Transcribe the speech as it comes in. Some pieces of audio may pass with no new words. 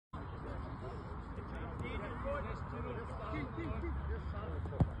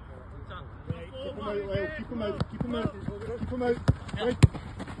Keep him out. Right.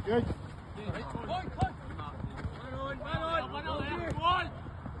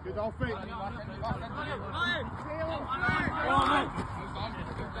 Good off it.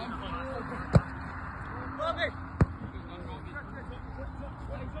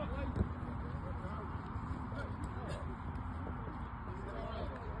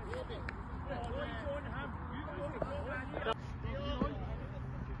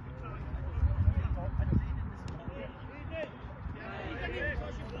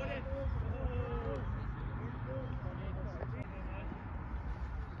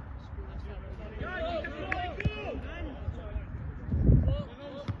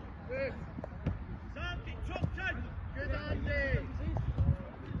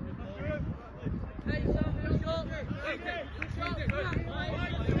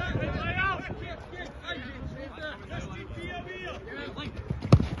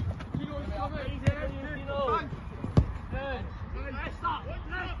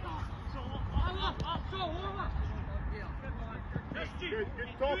 Good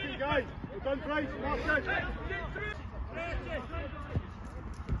talking, guys. We've done great.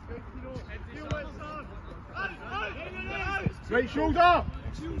 Great shoulder.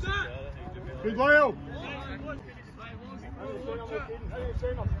 Good Lyle.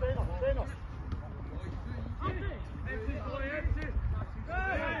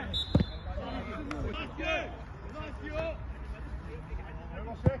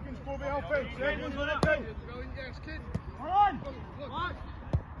 Seconds, Bobby, helping. Seconds on it, Erskine. Run!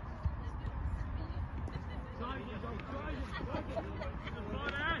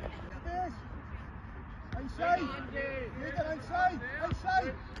 Inside! Inside!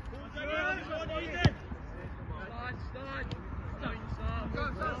 Inside!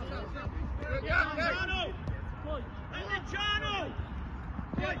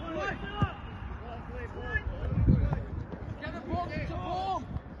 Get the ball to home!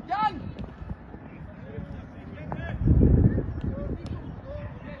 Jan!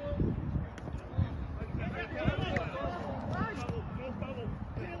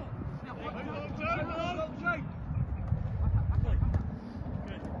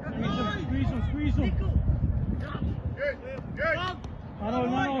 Squeeze him. Good.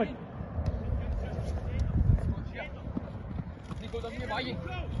 Arnold. Nico, dan hier bij je.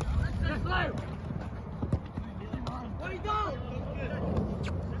 What he done?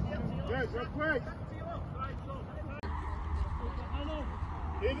 Yes, real quick.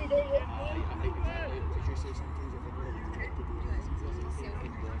 Hayden, don't look.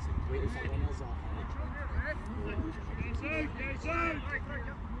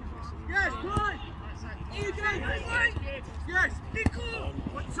 Yes, good! Yes, Nico!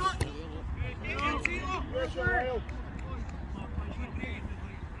 What's up?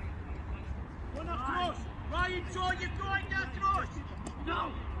 One across! Ryan, John, you're going across!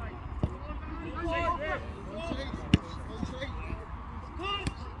 No!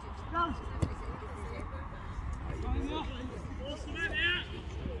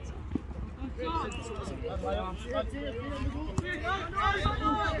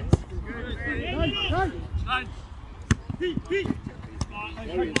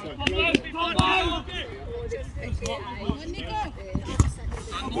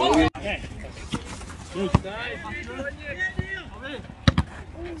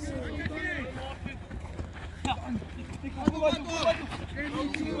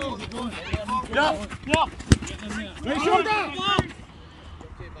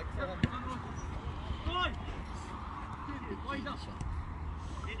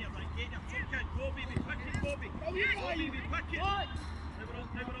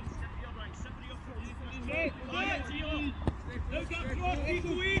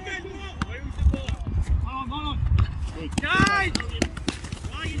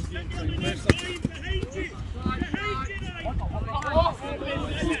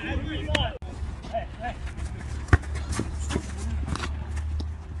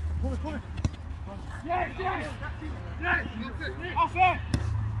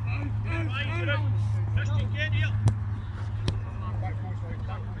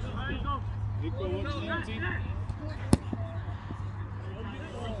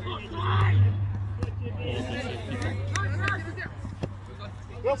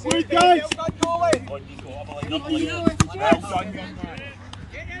 Sweet guys!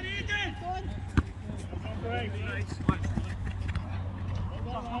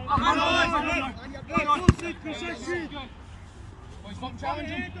 Stop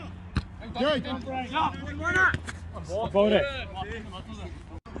challenging. Good. About it.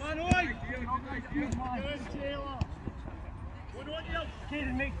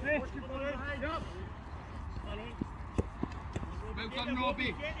 Kaden, make three. Well done,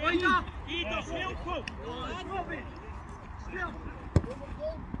 Robbie.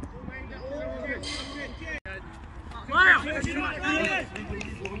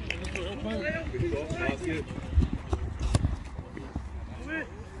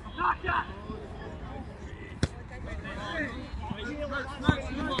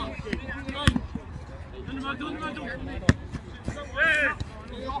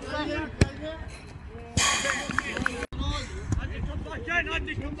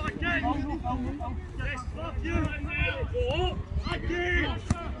 Andy, come back in! Yes, fuck you! Oh, Andy!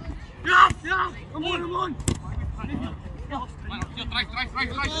 Yeah! Come on!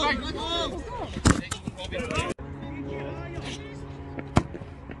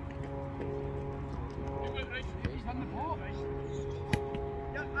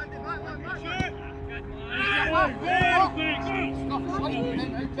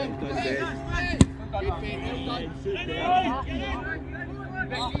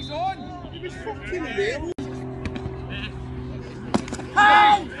 He's on! He was fucking real!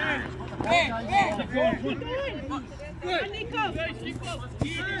 Hey!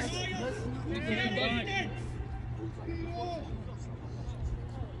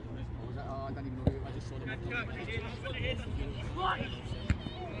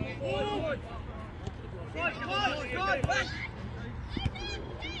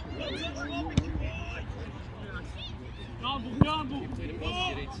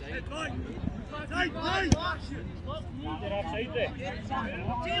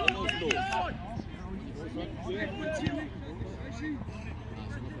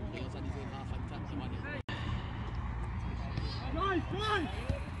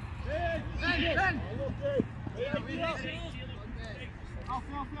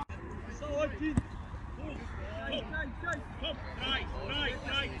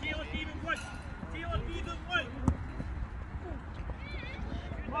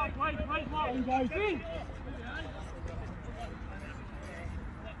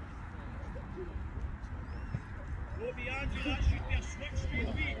 Go beyond you, that should be a switch straight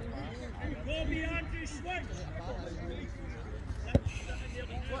away. Go beyond you, switch.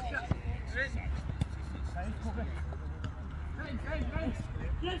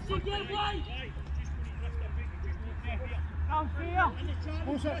 Yes, you get right.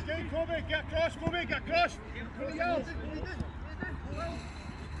 Push up, skate, Kobe, get across, Kobe, get across.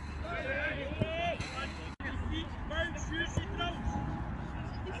 Bounce, use your drums.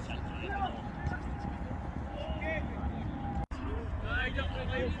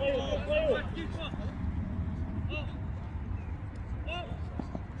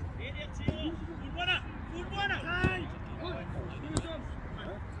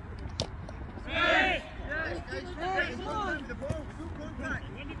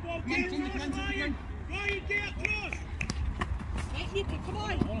 Come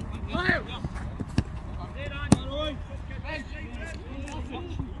on!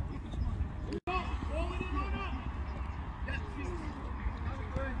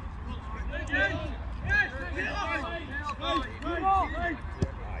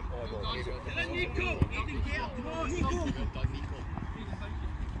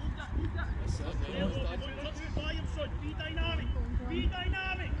 Be dynamic! Be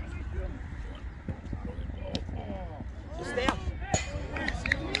dynamic! Stay up.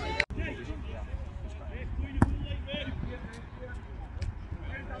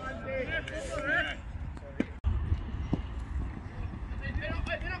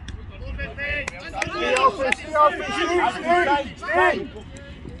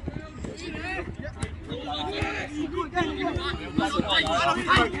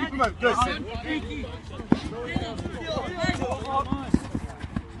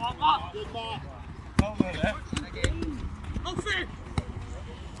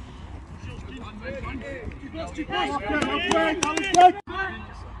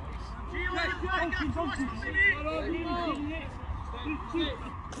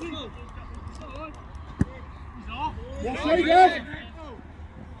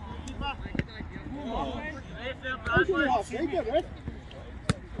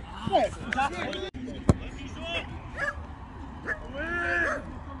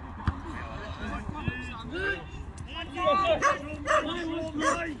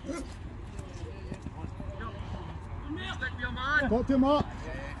 Got him up.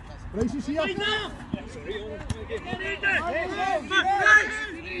 Race is here.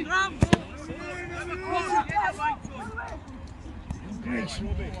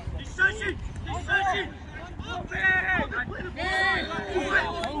 Decision! Decision!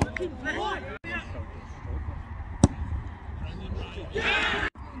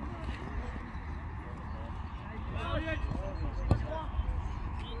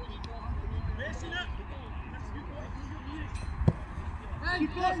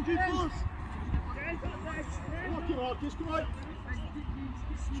 Keep close, keep close. Come on, Marcus, come on.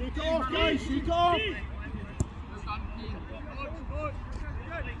 Shake it off, guys, shake it off.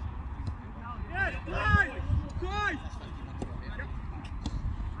 Yes, guys, guys.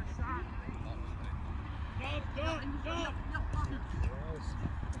 Stop.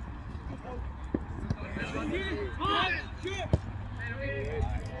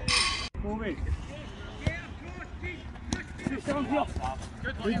 Move it. Sit down here.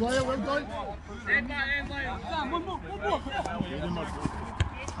 Good player, well done. One more.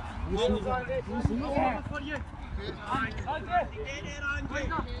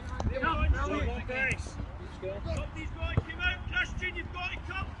 Stop these guys, come out, Christian, you've got to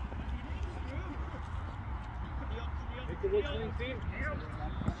come. Make the woods team.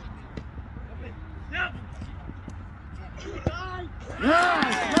 Yeah,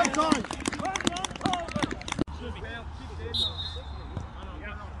 well done.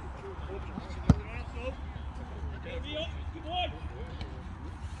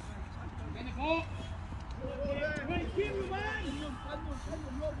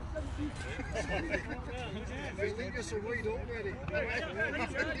 They leave us a wide already.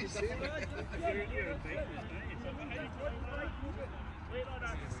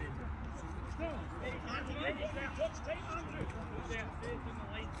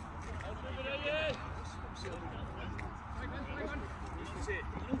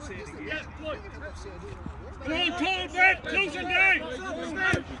 Close it down.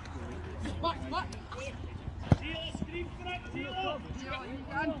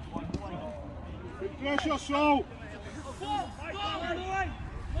 Good pressure, Saul.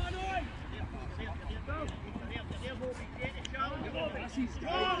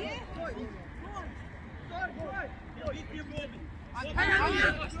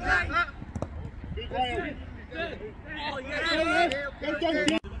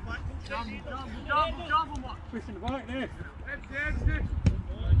 Pushing the back there.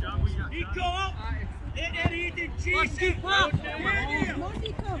 Nico up! Let that eating cheese! Keep up!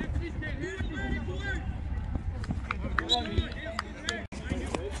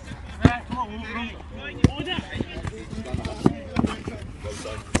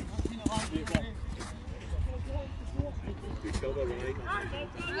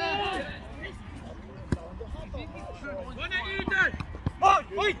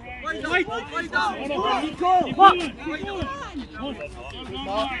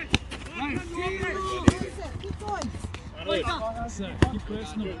 Keep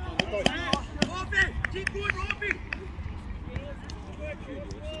pressing him. Keep going, Robbie!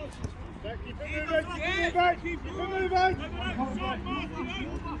 Keep moving!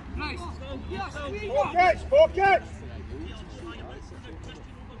 Nice! Focus!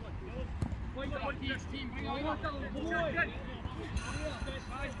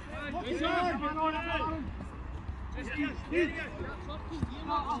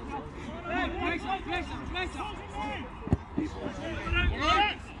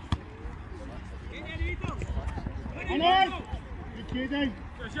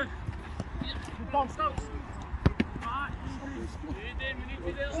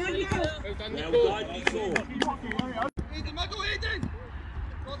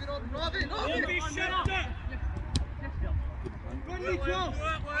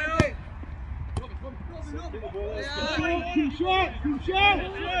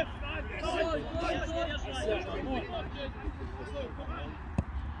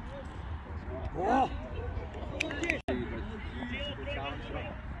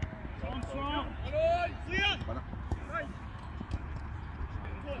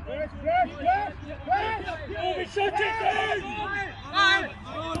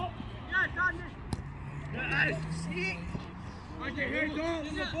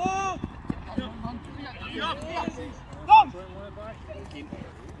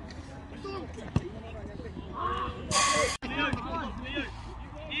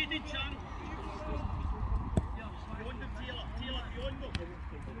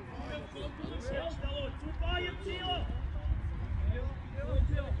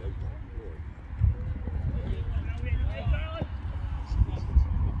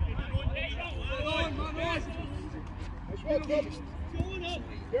 You're kidding.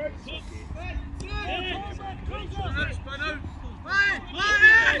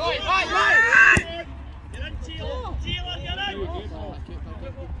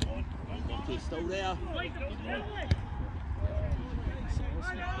 Still there.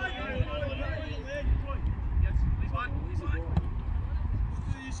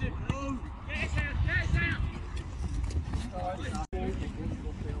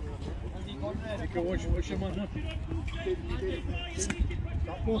 Watch your man.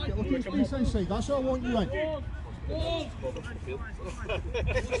 pocket. Look at space inside. That's all I want you in. I got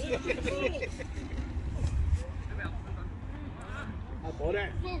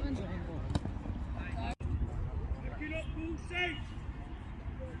it. Looking up full safe.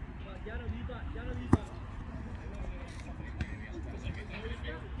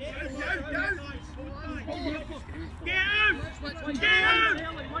 Get out!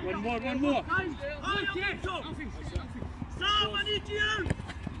 One more. Sam, I need you!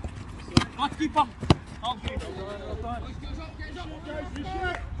 Back keeper. Okay.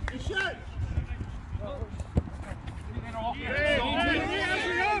 You shot.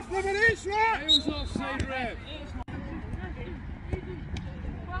 Offside, Rev.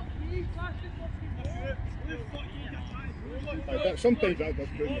 Sometimes that does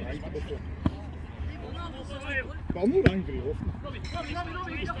bring me angry before. But I'm not angry often.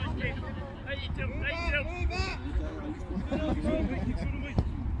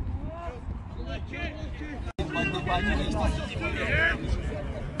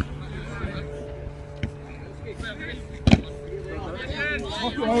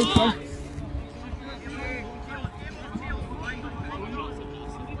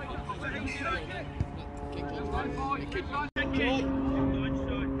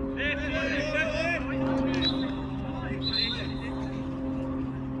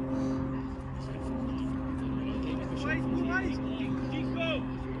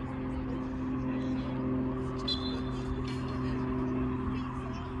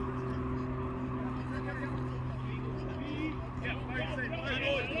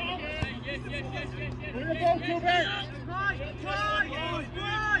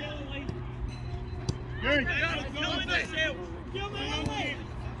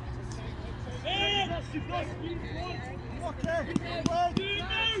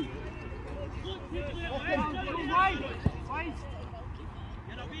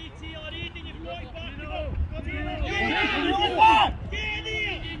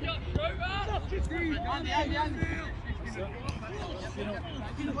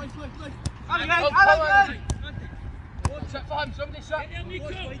 Somebody shut.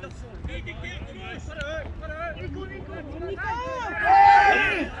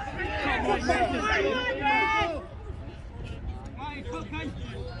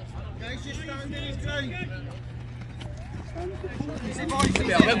 Guys, just stand in his ground.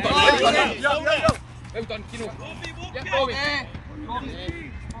 Well done, Kino. Get forward.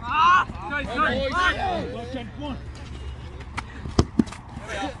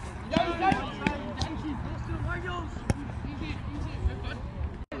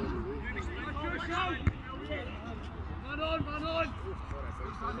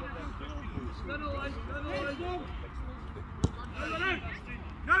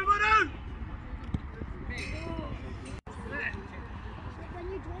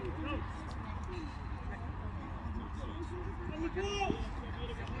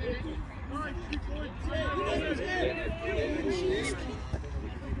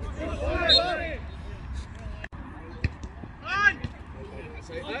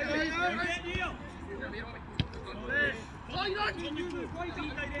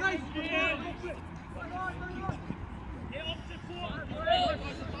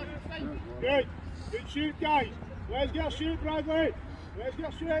 Good. Good shoot, guys. Let's get a shoot, Bradley. Let's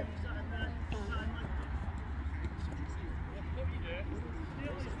get a shoot.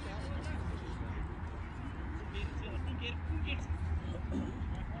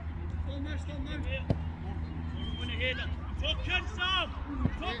 Top Sam!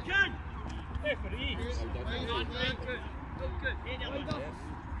 Top referee!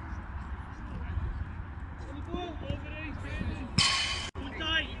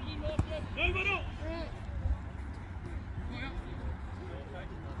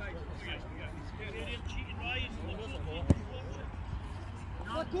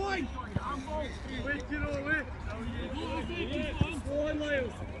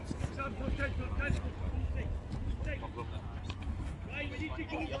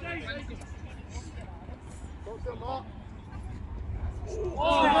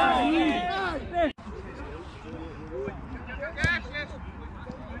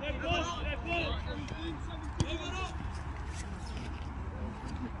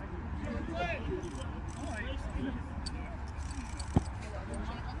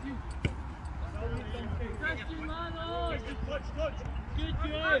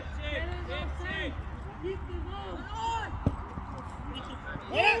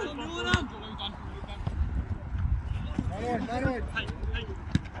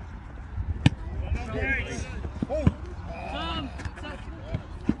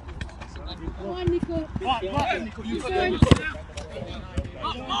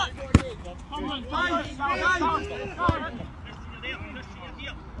 Ball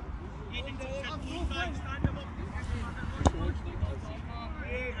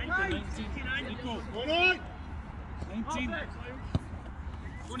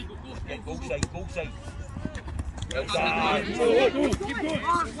side. Well Keep going.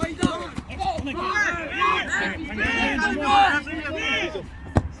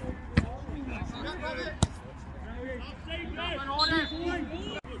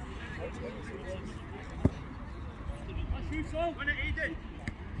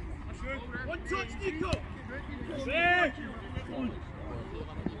 One touch, Nico.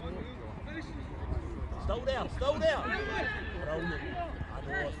 Still there.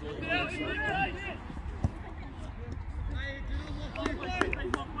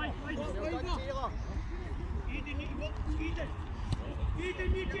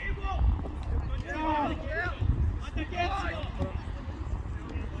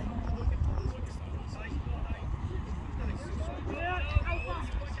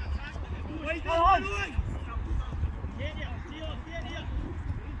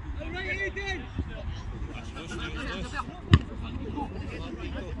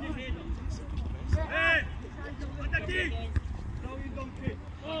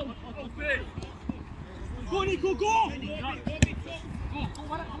 Go, Nico, go!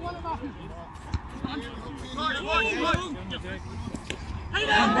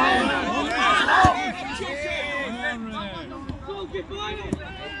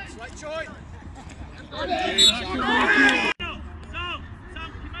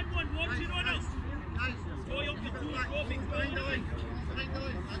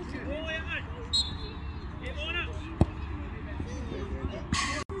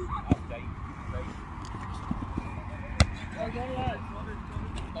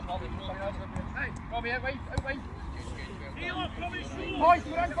 Robbie, out, wait. Boys,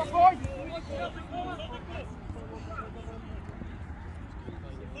 we're in for boys.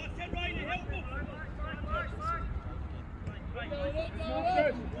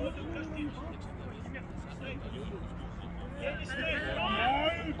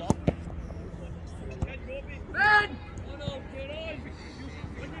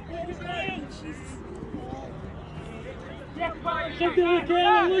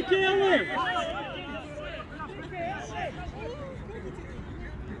 Look at him!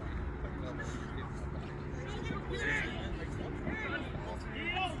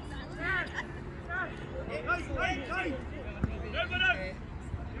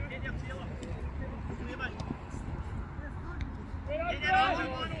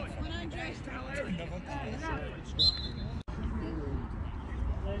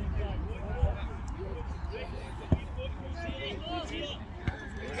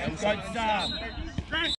 Outside Sam.